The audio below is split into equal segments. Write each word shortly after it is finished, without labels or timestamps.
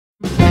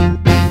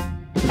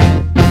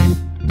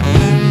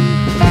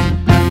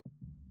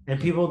And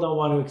people don't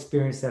want to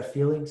experience that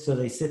feeling, so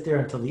they sit there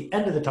until the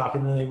end of the talk,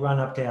 and then they run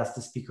up to ask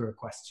the speaker a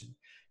question,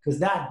 because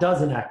that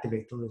doesn't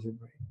activate the lizard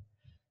brain.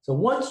 So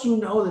once you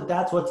know that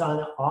that's what's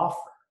on offer,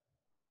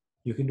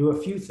 you can do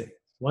a few things.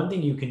 One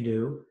thing you can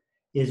do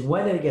is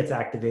when it gets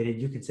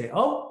activated, you can say,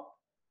 oh,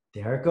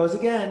 there it goes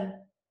again,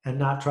 and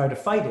not try to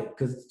fight it,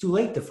 because it's too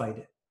late to fight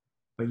it.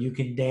 But you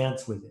can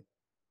dance with it.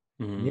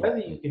 And the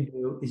other thing you can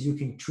do is you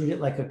can treat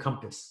it like a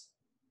compass,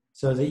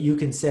 so that you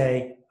can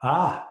say,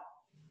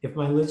 if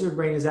my lizard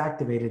brain is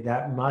activated,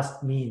 that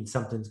must mean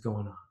something's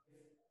going on.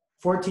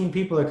 14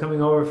 people are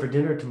coming over for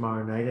dinner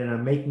tomorrow night, and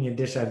I'm making a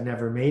dish I've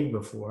never made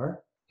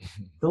before.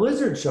 The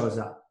lizard shows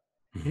up,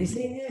 and he's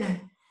saying,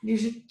 you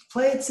should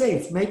play it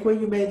safe. Make what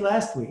you made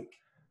last week.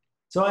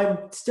 So I'm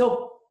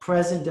still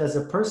present as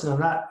a person. I'm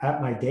not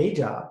at my day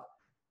job,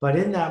 but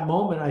in that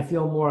moment, I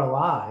feel more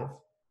alive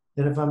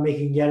than if I'm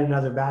making yet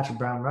another batch of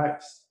brown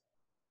rice.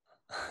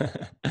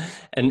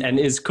 And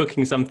is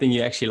cooking something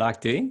you actually like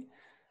doing?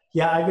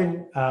 Yeah, I've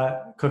been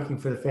cooking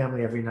for the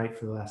family every night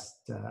for the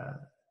last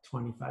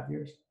 25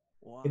 years.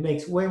 Wow. It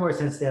makes way more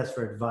sense to ask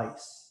for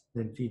advice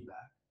than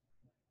feedback.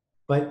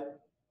 But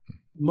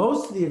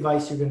most of the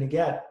advice you're going to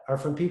get are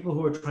from people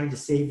who are trying to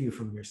save you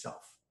from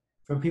yourself,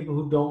 from people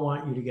who don't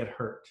want you to get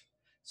hurt.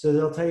 So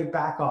they'll tell you,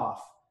 back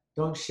off.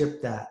 Don't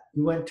ship that.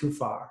 You went too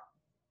far.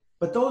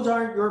 But those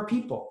aren't your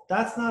people.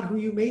 That's not who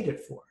you made it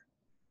for.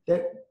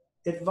 That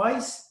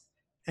advice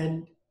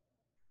and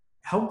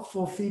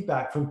helpful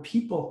feedback from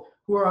people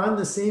who are on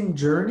the same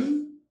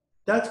journey,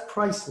 that's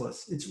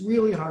priceless. It's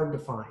really hard to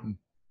find.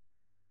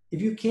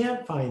 If you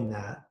can't find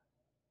that,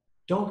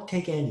 don't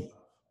take any.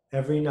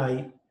 Every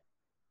night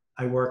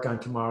I work on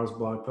tomorrow's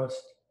blog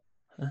post,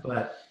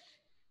 but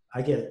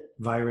I get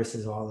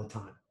viruses all the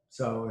time.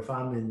 So if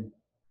I'm in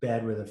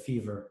bed with a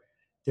fever,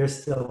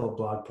 there's still a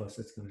blog post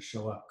that's going to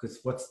show up, because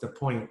what's the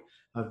point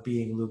of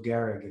being Lou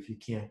Gehrig if you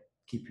can't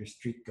keep your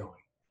streak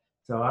going?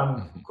 So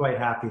I'm quite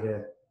happy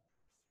to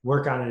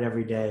work on it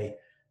every day,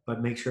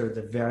 but make sure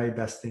the very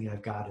best thing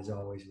I've got is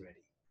always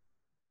ready.